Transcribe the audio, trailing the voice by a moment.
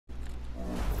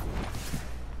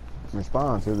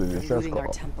Respond to the distress Looting call. our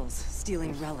temples,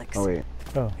 stealing relics. Oh wait.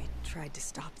 Oh. I tried to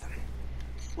stop them.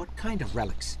 What kind of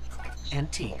relics?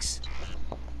 Antiques?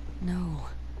 No.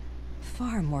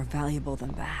 Far more valuable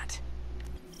than that.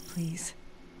 Please.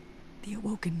 The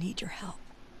Awoken need your help.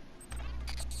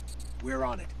 We're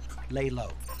on it. Lay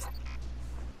low.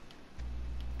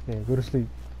 Yeah, go to sleep.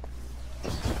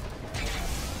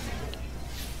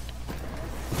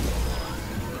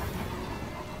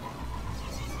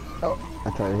 Oh, I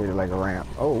tried to hit it like a ramp.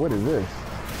 Oh, what is this?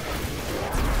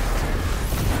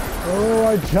 Oh,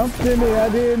 I jumped in it. I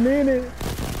didn't mean it.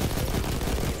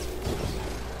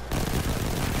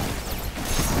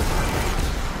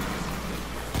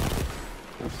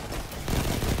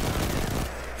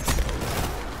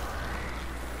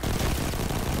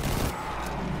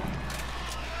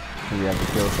 We have to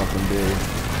kill something big.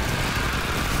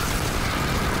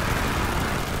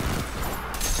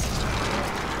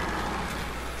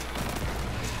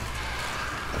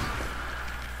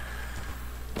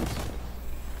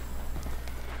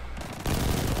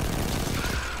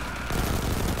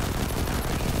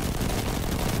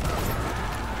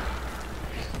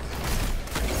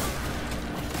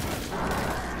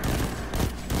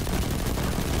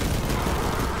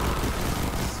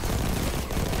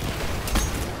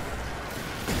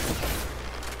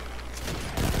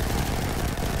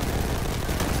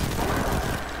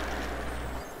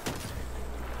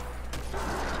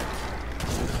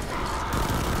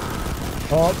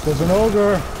 Oh, there's an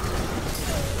ogre.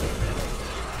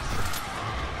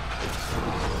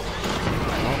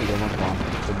 Oh, we got one bomb.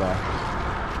 Goodbye.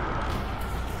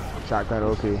 Shotgun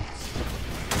OP.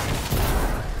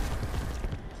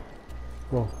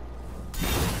 Whoa.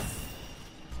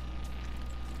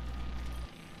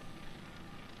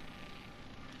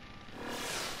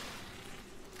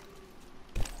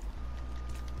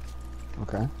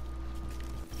 Okay.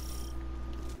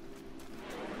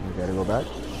 We gotta go back.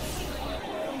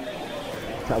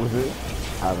 That was it?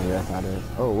 Oh, that's not it.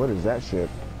 Oh, what is that ship?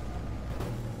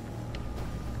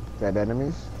 Is that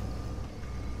enemies?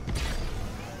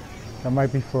 That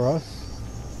might be for us.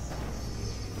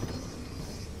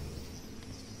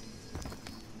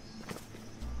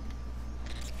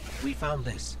 We found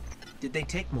this. Did they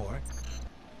take more?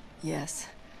 Yes.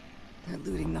 They're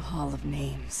looting the Hall of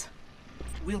Names.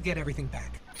 We'll get everything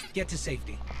back. Get to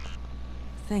safety.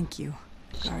 Thank you,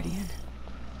 Guardian.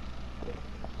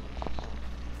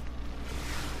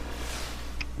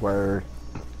 Word.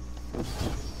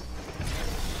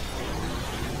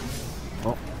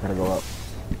 Oh, gotta go up.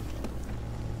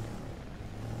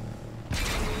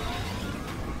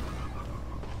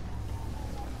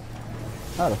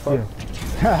 How the fuck?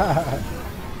 Yeah.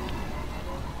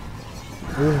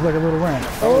 It was like a little ramp.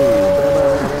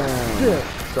 Oh, shit.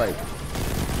 Strike.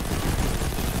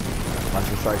 Watch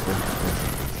the striker.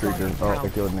 Streaker. Oh, they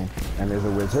killed me. And there's a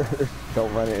wizard.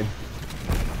 Don't run in.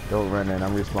 Don't run in.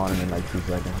 I'm respawning in like 2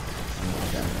 seconds.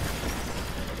 Okay.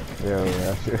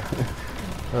 Yeah, shit.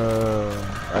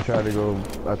 I tried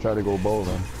to go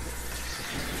bowling.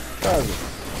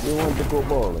 You wanted to go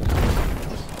bowling.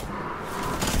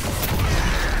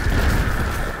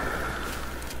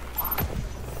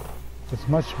 It's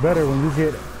much better when you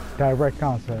get direct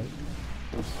contact.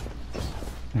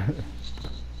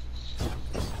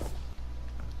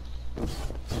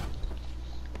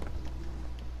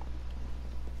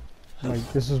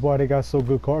 Like, this is why they got so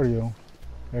good cardio.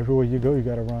 Everywhere you go, you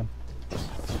gotta run.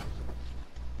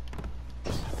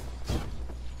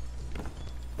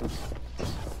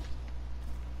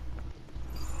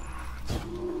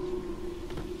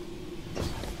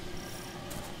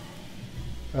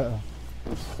 Uh-oh.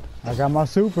 I got my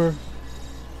super.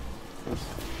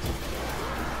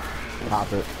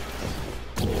 Pop it.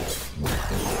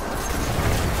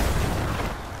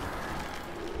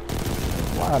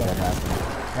 Watch that happen.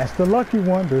 That's the lucky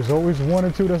one. There's always 1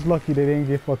 or 2 that's lucky they didn't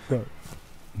get fucked up.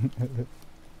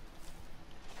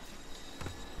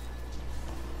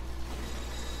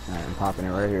 Alright, I'm popping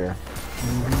it right here.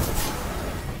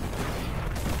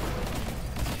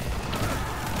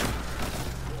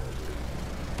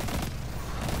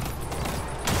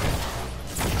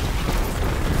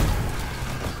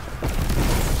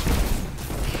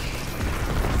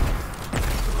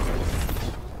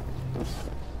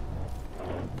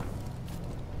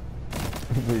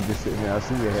 You're just sitting there. I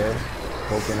see your head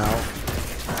poking out.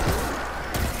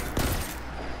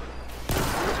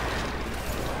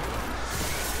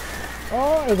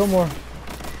 Oh, there's one more.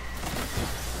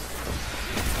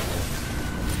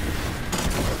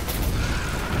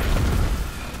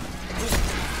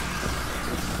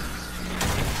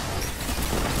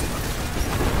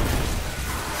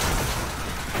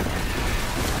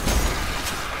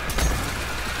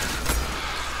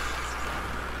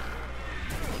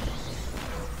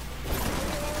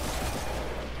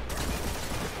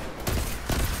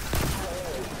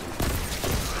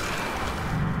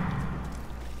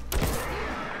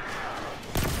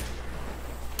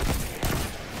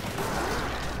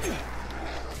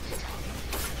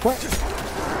 What?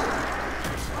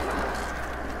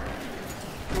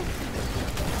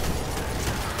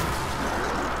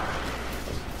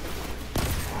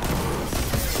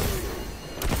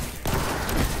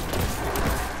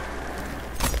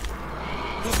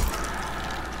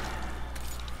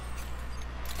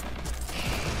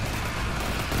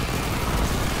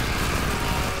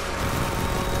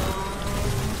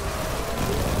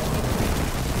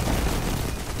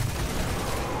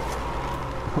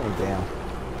 Oh, damn.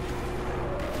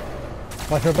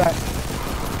 Watch her back.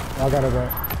 Oh, I got her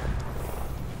back.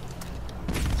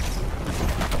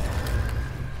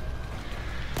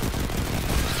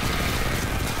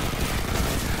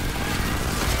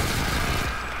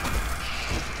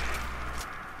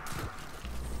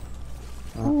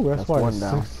 Ooh, that's why one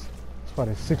down. that's why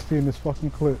there's 60 in this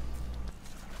fucking clip.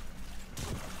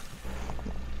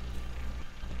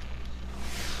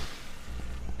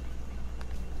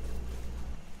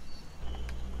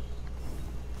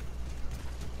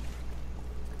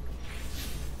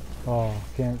 Oh,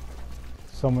 can't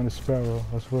summon a sparrow.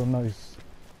 That's real nice.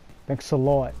 Thanks a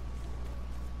lot.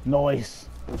 Nice.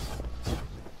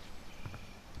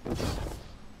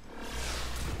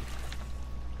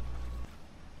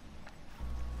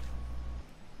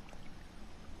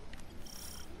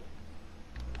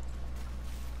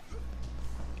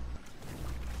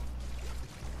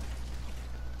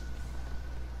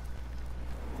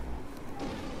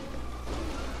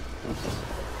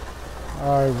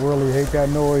 I really hate that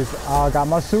noise. I got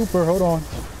my super. Hold on.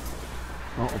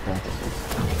 Oh, okay.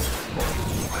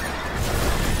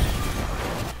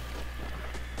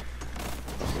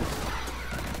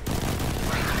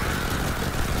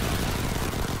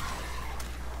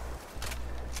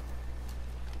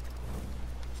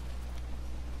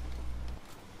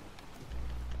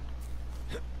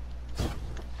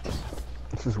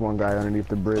 This is one guy underneath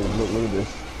the bridge. Look at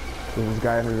this. There's this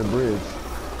guy under the bridge.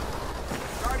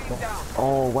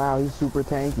 Oh wow, he's super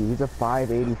tanky. He's a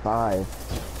 585.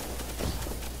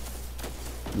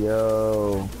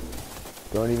 Yo,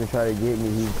 don't even try to get me.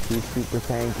 He's super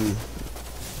tanky.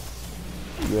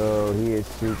 Yo, he is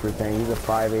super tanky. He's a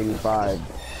 585.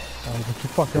 Oh, get your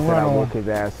fucking I run on. woke his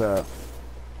ass up.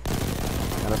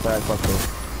 Matter of fact, fuck this.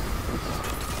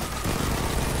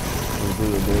 Let's do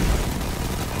it, dude.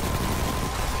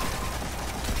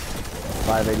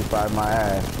 585 my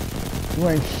ass. You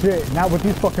ain't shit. Not with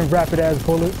these fucking rapid ass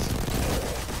bullets.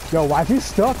 Yo, why is he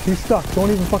stuck? He's stuck.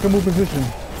 Don't even fucking move position.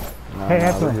 Nah, Hey, nah,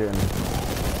 Hanson. we're getting-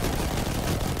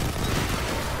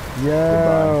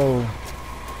 Yo.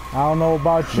 I don't know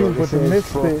about you, Look, but it the says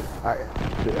misfit. I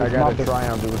got a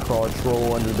triumph. It was called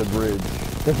Troll Under the Bridge.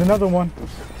 There's another one.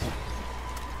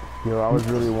 Yo, I was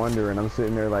really wondering. I'm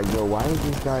sitting there like, yo, why is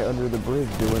this guy under the bridge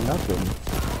doing nothing?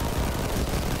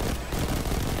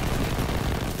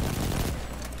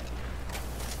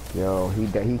 Yo, he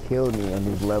killed me, and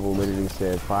his level literally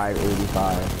said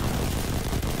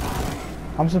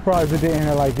 585. I'm surprised it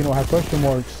didn't like, you know, have question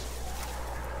marks.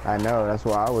 I know, that's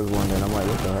why I was wondering. I'm like,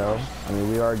 what the hell? I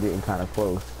mean, we are getting kind of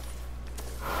close.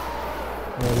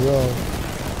 There we go.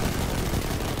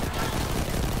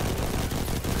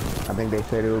 I think they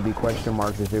said it would be question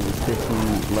marks if it was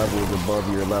 50 levels above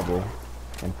your level.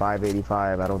 And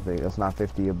 585, I don't think, that's not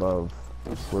 50 above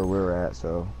where we're at,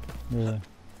 so. Yeah.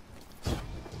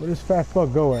 Where does fat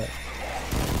fuck go at?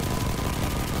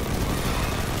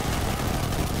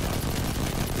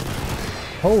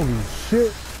 Holy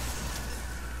shit.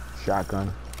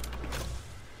 Shotgun.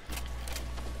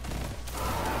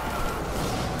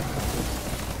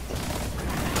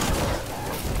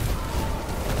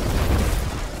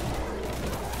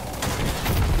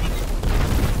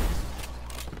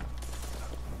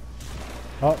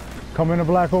 Oh, come in the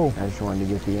black hole. I just wanted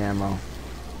to get the ammo.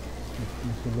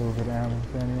 Just a little bit of ammo,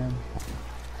 any ammo.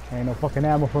 Ain't no fucking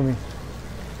ammo for me.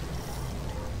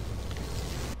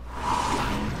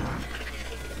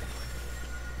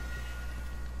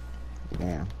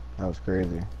 Damn, that was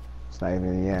crazy. It's not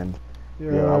even the end.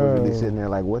 Yeah. Yo, I was really sitting there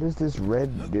like, what is this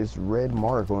red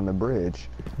mark on the bridge?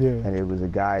 Yeah. And it was a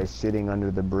guy sitting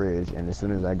under the bridge, and as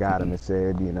soon as I got him, it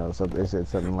said, you know, so it said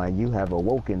something like, you have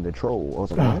awoken the troll. I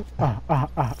was like,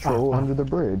 what? Troll under the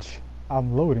bridge.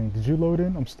 I'm loading. Did you load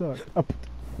in? I'm stuck. Up.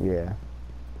 Yeah.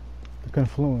 The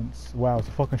confluence. Wow, it's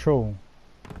a fucking troll.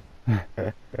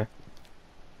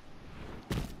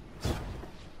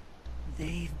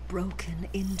 They've broken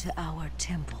into our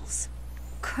temples,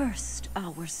 cursed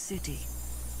our city,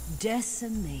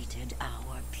 decimated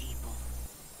our people.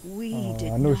 We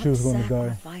did I knew not she was gonna die.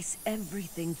 sacrifice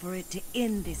everything for it to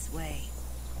end this way.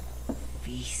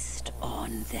 Feast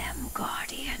on them,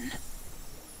 Guardian.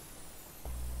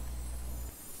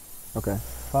 Okay.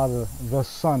 Father, the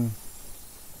Son,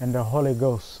 and the Holy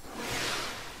Ghost.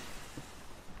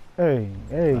 Hey,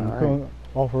 you Alright. couldn't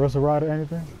offer us a ride or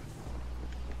anything?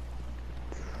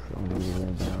 I'm gonna leave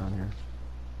anything around here.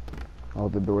 All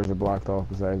the doors are blocked off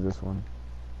besides this one.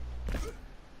 There's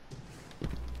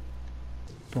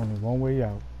only one way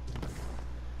out.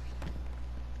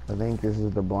 I think this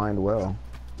is the blind well.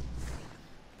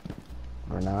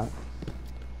 Or not.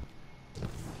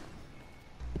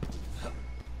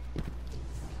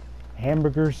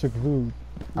 Hamburger seclude.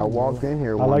 I walked in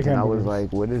here I like once and I was hamburgers.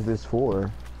 like, what is this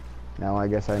for? Now I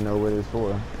guess I know what it's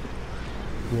for.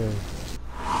 Yeah.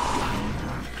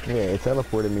 Yeah, it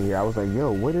teleported me here. I was like,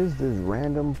 yo, what is this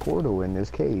random portal in this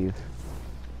cave?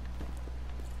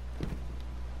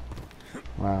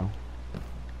 Wow.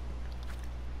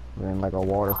 We're in like a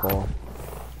waterfall.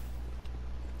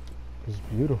 It's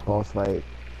beautiful. Boss fight.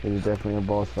 It is definitely a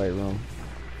boss fight room.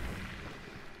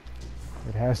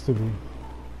 It has to be.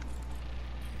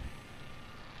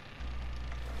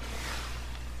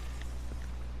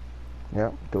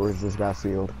 Yep, doors just got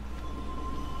sealed.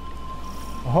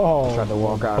 Oh, I tried to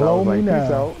walk out. I blow was me like, now.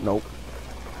 peace out. Nope.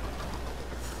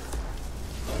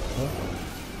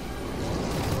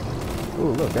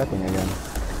 Ooh, look, that thing again.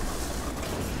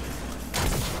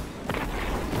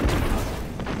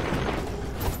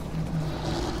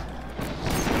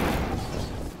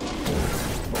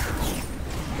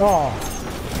 Oh.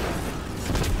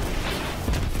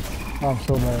 I'm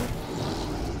so mad.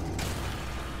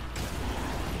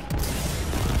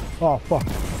 Oh, fuck.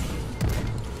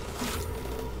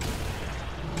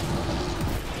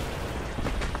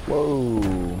 Whoa.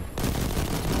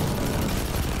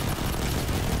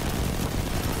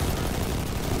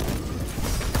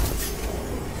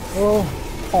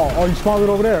 Oh, you spawned it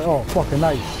over there? Oh, fucking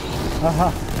nice.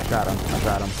 Uh-huh. I got him.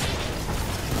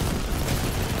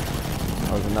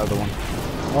 That was another one.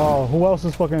 Oh, who else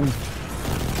is fucking...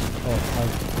 Oh,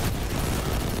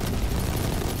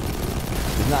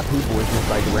 It's not people, it's just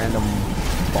like random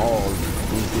balls.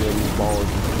 You see all these balls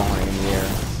just spawning in the air.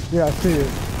 yeah, I see it.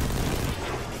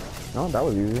 No, that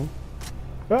was easy.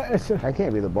 That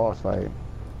can't be the boss fight.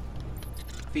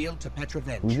 Field to Petra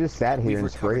Venj. We just sat here We've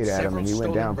and sprayed recovered at him and he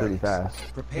went several down pretty stolen fast.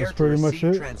 relics. Prepare That's to pretty much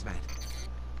receive it.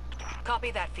 transmat.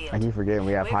 Copy that field. I keep forgetting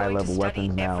we have We're high going to level study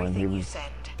weapons now and he everything you was send.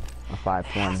 a There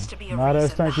has 520. to be a Not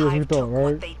as reason the tanky as we hive thought, took right?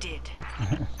 what they did.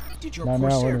 Did your Not now,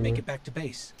 Corsair anyway. make it back to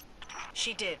base?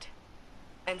 She did.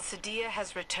 And Sadia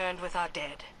has returned with our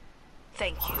dead.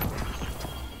 Thank you.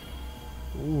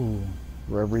 Ooh,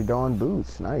 Reverie Dawn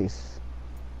boots, nice.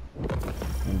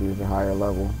 And these are higher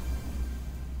level.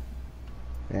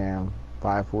 Damn,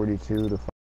 542 to